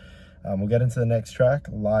 So we'll get into the next track,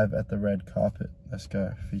 Live at the Red Carpet. Let's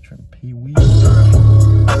go, featuring Peewee.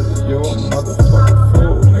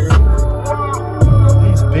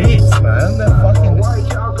 These beats, man, they're fucking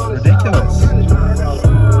ridiculous.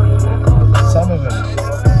 Some of them.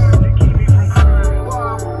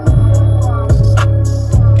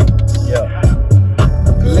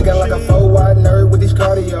 Looking like a 4-wide nerd with these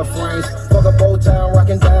cardio frames. Fuck a bow tie,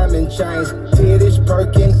 rockin' diamond chains. Titties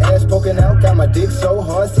perking, ass poking out. Got my dick so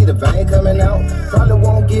hard, see the vein coming out. Probably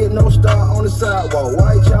won't get no star on the sidewalk.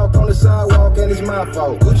 White chalk on the sidewalk, and it's my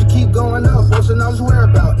fault. Gucci keep going up, posting all his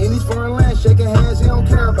whereabouts. In these foreign lands, shaking hands he don't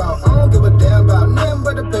care about. I don't give a damn about nothing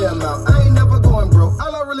but the pay amount. I ain't never going broke,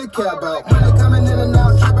 all I really care about. Money coming in and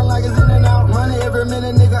out, tripping like it's in and out. Money every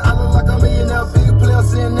minute, nigga, I look like a millionaire. Big player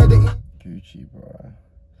sitting at the end. Gucci, bro.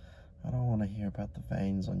 I don't want to hear about the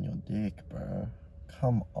veins on your dick, bro.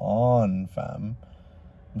 Come on, fam.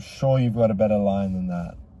 I'm sure you've got a better line than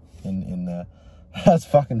that in there. That's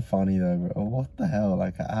fucking funny though, bro. What the hell?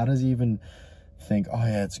 Like, how does he even think, oh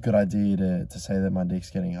yeah, it's a good idea to say that my dick's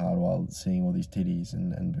getting hard while seeing all these titties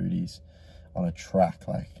and booties on a track?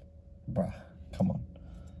 Like, bruh, come on.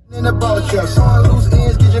 In the ball truck, showing loose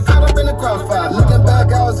ends, get you caught up in the crossfire. Looking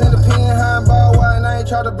back, I was in the pen, high ball wide, and I ain't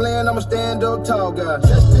try to blend, I'm a stand-up tall guy.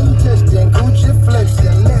 Testing, Gucci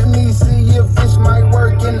flexing, let me see if this might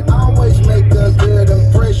work, and always make a good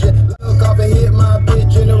impression. Look off and hit my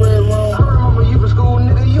bitch in the red room. I remember you from school,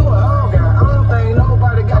 nigga, you a hall guy. I don't think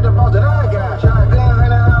nobody got the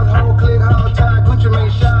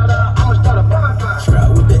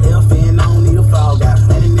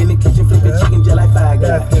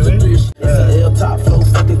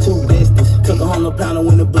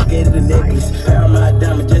necklace. Paramount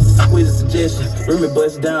diamond, just a squeeze suggestion. Room it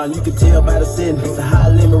bust down, you can tell by the sentence. It's a high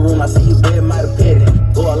limit room, I see you bed, might have petty.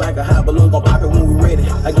 Go like a hot balloon, gon' pop it when we ready.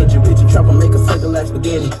 I get your bitch and trap and make a circle like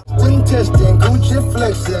spaghetti. Twin testing, Gucci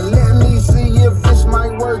flexing. Let me see if this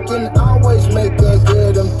might work and always make a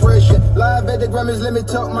good impression. Live at the Grammys, let me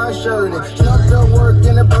tuck my shirt in. Snuck the work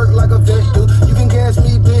in the burk like a vet do. You can gas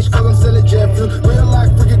me, bitch, cause I'm selling jet fuel. Real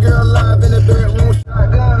life freaky girl live in the bedroom.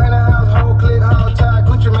 Shotgun in the house, whole clip, all tied.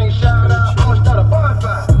 Gucci Mane shout out, I'ma start a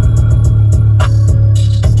bonfire.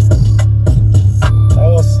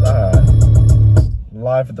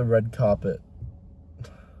 Live at the red carpet.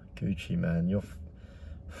 Gucci, man, you're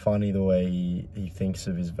funny the way he thinks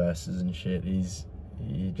of his verses and shit.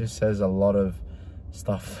 He just says a lot of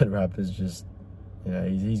stuff that rappers just, you know,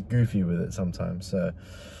 he's goofy with it sometimes. So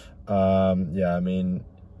yeah, I mean,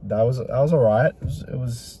 that was alright. It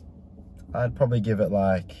was I'd probably give it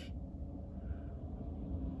like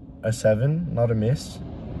a 7, not a miss.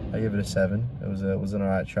 I give it a 7. It was an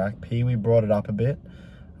alright track. Peewee brought it up a bit.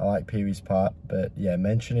 I like Peewee's part, but yeah,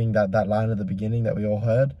 mentioning that line at the beginning that we all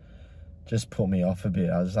heard just put me off a bit.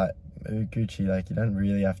 I was like, Gucci, like, you don't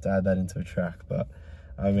really have to add that into a track. But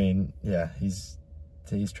I mean, yeah, he's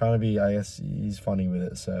trying to be, I guess he's funny with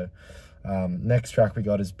it. So next track we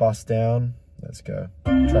got is Bust Down. Let's go.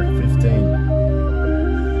 Track 15.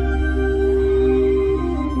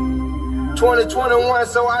 2021,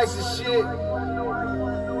 so icy shit.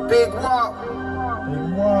 Big Wop.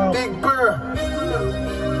 Big Wop. Big Burr.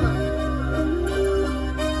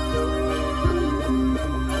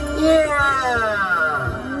 Yeah.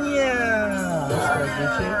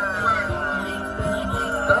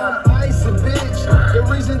 I'm icy, bitch. The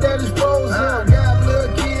reason that it's frozen. Got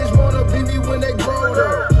little kids wanna be me when they grow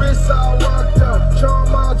up. Wrists all locked up,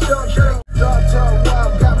 charm all chucked up. Drop top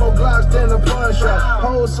wild, got more glocks than a punch shot.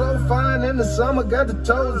 Hoes so fine in the summer, got the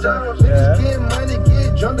toes out. Niggas get money,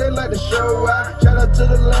 get drunk, they like to show out. Shout out to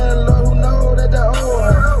the landlord who know that the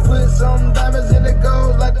old put some diamonds in the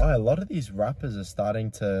gold like the. A lot of these rappers are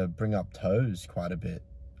starting to bring up toes quite a bit.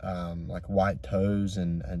 Like white toes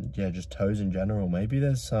and yeah, just toes in general. Maybe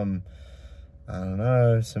there's some, I don't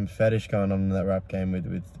know, some fetish going on in that rap game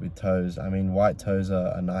with toes. I mean, white toes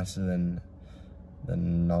are nicer than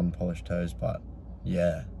non-polished toes, but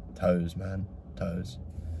yeah, toes, man, toes.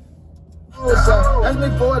 Asked me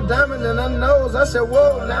for a diamond in her nose. I said,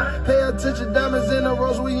 whoa, now. Pay attention, diamonds in the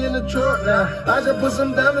rose, we in the truck now. I just put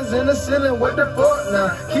some diamonds in the ceiling, what the fuck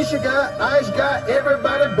now? Keisha got, Ice got,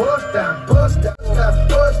 everybody bust down. Bust down,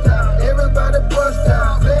 bust down, everybody bust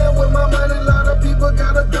down. Playing with my money, a lot of people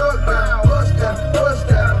got a duck down. Bust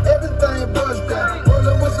down, everything bust down.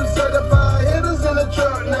 Rolling with some certified hitters in the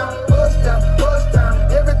truck now. Bust down,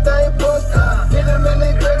 everything bust down. Hit them in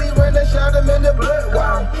the gritty when they shot them in the blood,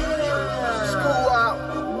 wow.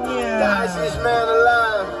 The iciest man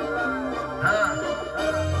alive.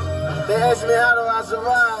 They ask me how do I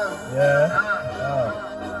survive.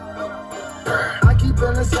 I keep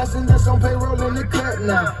an assassin that's on payroll in the cut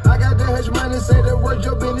now. I got the hush money, say the word,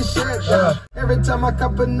 your business shut down. Every time I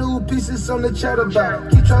cop a new piece, it's on the chat about.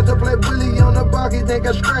 Keep trying to play bully on the bar, he think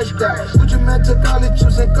I scratched out. Gucci man took all the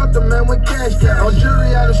chips and cut the man with cash down. On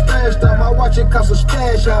jury, I done splashed out. My watch, it cost a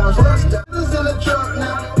stash house. Bust down, in the truck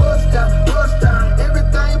now. Bust down,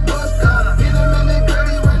 everything bust down. Hit him in the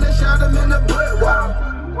gritty when they shot him in the butt.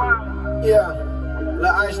 Wow. Yeah, la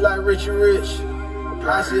ice like Richie Rich.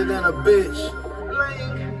 Icier than a bitch.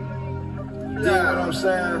 Dig what I'm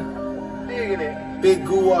saying? Digging it. Big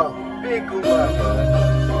goo up. Big goo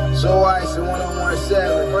up. So icy,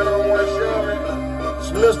 1017. 1017.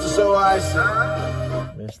 It's Mr. So Icy.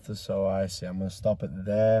 Mr. So Icy. I'm gonna stop it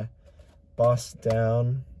there. Bust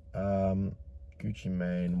Down. Gucci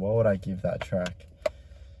Mane. What would I give that track?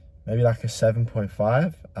 Maybe like a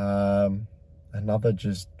 7.5. Another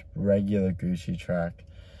just regular Gucci track.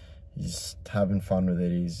 He's having fun with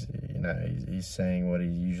it. He's, you know, he's saying what he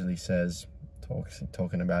usually says,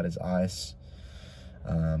 talking about his ice.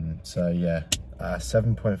 So yeah,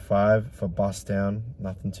 7.5 for Bust Down.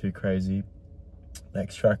 Nothing too crazy.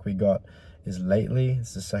 Next track we got is Lately.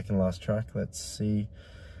 It's the second last track. Let's see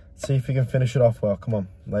if we can finish it off well. Come on,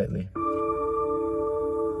 Lately.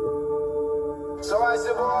 So I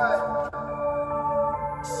said, boy,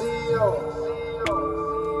 CEO.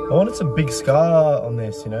 I wanted some big scar on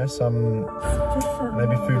this, you know, some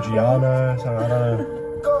maybe Fujiano, some, I don't know.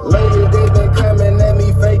 Lately they been coming at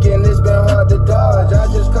me faking, it's been hard to dodge. I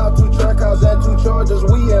just caught 2 track outs and 2 charges,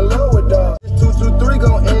 we in love with dog. 223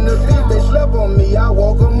 gon' intervene, they slept on me, I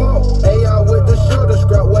woke them up. AI with the shoulder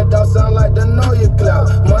scrap, what dog sound like the know you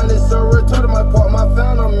cloud. Money so retarded, my part, my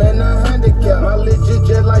found them in a handicap. My legit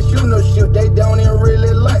just like shoot no shoot, they don't even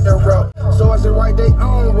really like the route.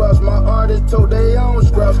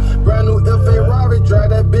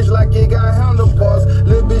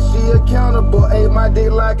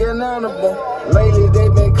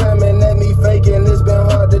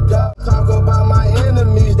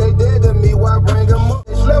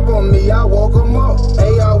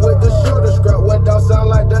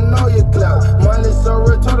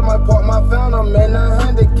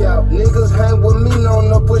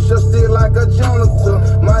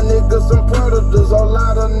 A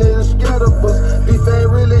lot of niggas scared of us. Beef ain't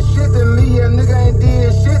really shit to me. A nigga ain't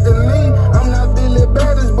did shit to me. I'm not Billy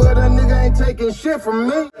Baddest, but a nigga ain't taking shit from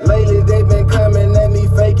me. Lately they been coming at me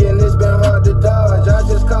faking. It's been hard to dodge. I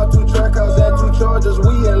just caught 2 track house and 2 charges.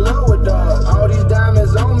 We in lower dodge. All these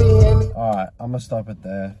diamonds on me, hear me. Alright, I'm gonna stop it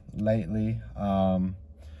there. Lately,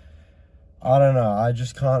 I don't know, I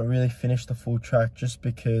just can't really finish the full track just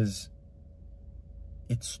because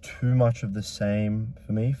it's too much of the same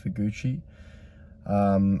for me, for Gucci.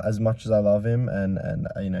 As much as I love him and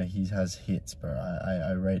you know, he has hits, bro.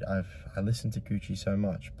 I listen to Gucci so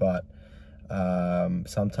much, but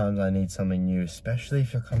sometimes I need something new, especially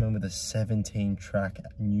if you're coming with a 17-track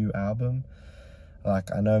new album.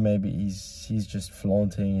 Like, I know maybe he's just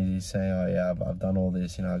flaunting, he's saying, oh yeah, I've done all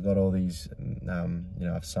this, you know, I got all these, you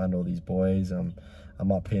know, I've signed all these boys, I'm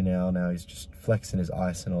up here now he's just flexing his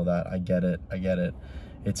ice and all that. I get it,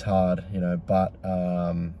 it's hard, you know, but,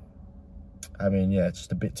 I mean, yeah, it's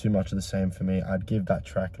just a bit too much of the same for me. I'd give that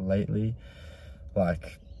track Lately,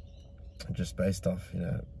 like, just based off, you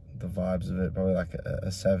know, the vibes of it, probably like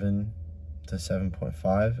a 7 to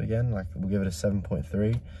 7.5 again, like, we'll give it a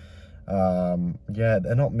 7.3. Yeah,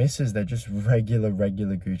 they're not misses, they're just regular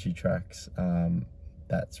Gucci tracks.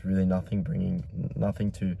 That's really nothing, bringing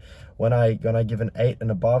nothing to, when I give an 8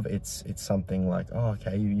 and above, it's something like, oh,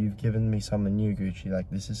 okay, you've given me something new, Gucci.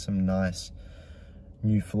 Like, this is some nice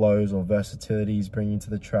new flows or versatilities bringing to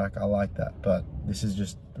the track. I like that, but this is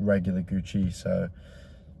just regular Gucci. So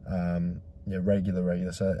yeah,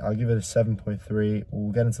 regular. So I'll give it a 7.3.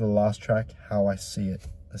 We'll get into the last track, How I See It.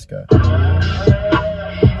 Let's go.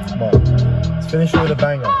 Come on, let's finish it with a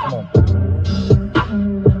banger. Come on.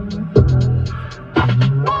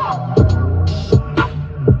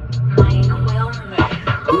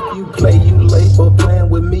 If you play, you late for playing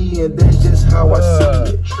with me, and that's just how I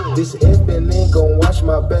see it. This effing ain't gon' watch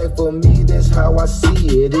my back for me, that's how I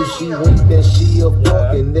see it. If she wink, then she a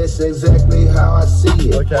fucking, that's exactly how I see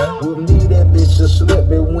it. Okay. With me, that bitch a slip,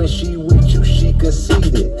 but when she with you, she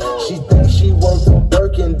conceited. She thinks she work for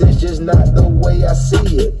Birkin, that's just not the way I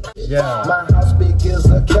see it. Yeah. My house big as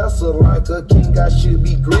a castle, like a king, I should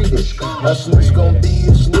be greeted. A snitch gon' be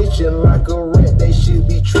a snitchin', like a rat, they should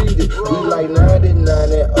be treated. We like 99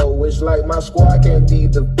 and 0, it's like my squad can't be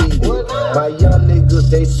defeated. My young niggas,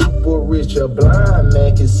 they super rich, a blind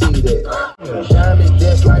man can see that. Diamonds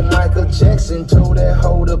dance like Michael Jackson, told that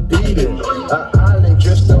hoe to beat it. An island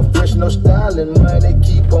dressed up fresh, no styling, money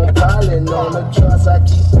keep on piling. On the charts, I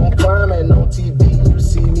keep on climbing. On TV, you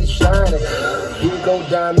see me shining. Here go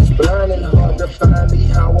diamonds blinding, hard to find me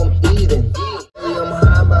how I'm eating. I'm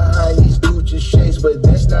high behind these Gucci shades, but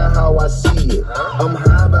that's not how I see it. I'm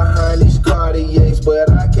high behind these Cartiers, but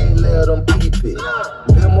I can't let them peep it.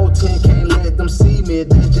 Limo 10 can't let them see me,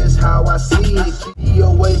 that's just how I see it. Keep you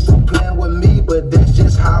away from playing with me, but that's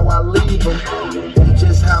just how I leave them. That's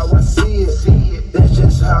just how I see it. That's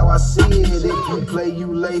just how I see it. If you play,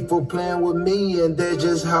 you late for playing with me, and that's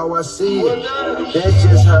just how I see it. That's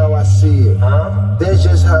just how I see it. That's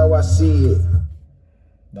just how I see it.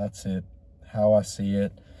 That's it. How I see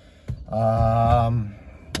it.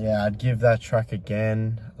 Yeah, I'd give that track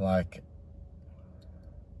again, like,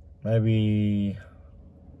 maybe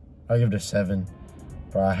I'll give it a 7,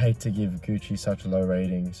 but I hate to give Gucci such low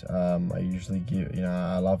ratings. I usually give, you know,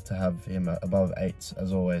 I love to have him above 8s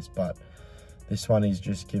as always, but this one is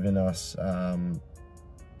just giving us,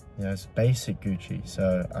 you know, it's basic Gucci.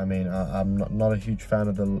 So I mean, I'm not a huge fan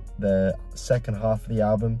of the second half of the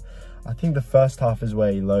album. I think the first half is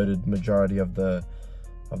where he loaded majority of the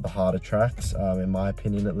harder tracks, in my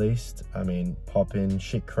opinion at least. I mean, Poppin,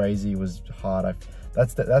 Shit Crazy was hard.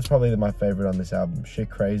 That's probably my favorite on this album. Shit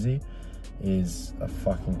Crazy is a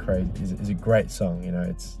fucking crazy, is a great song, you know.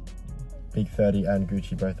 It's Big 30 and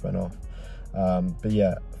Gucci both went off. But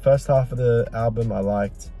yeah, first half of the album I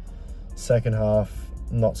liked, second half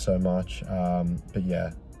not so much. But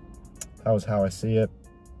yeah, that was How I See It,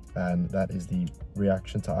 and that is the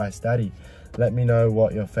reaction to Ice Daddy. Let me know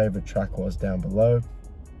what your favorite track was down below.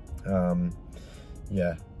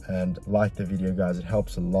 Yeah, and like the video, guys, it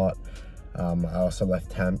helps a lot. I also left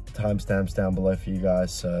timestamps down below for you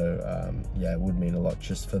guys, so yeah, it would mean a lot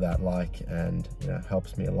just for that like, and you know,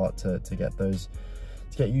 helps me a lot to get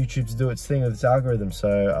YouTube to do its thing with its algorithm.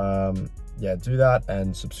 So yeah, do that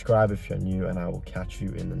and subscribe if you're new, and I will catch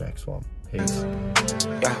you in the next one. Peace.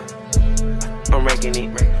 I'm ranking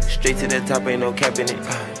it, straight to the top, ain't no capping it.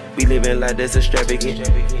 We living like this extravagant.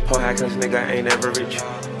 Whole high class nigga ain't ever rich.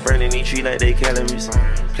 Burning each tree like they calories.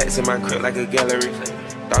 Plaques in my crib like a gallery.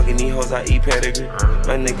 Dogging these hoes, I eat pedigree.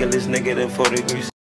 My nigga list negative 4 degrees.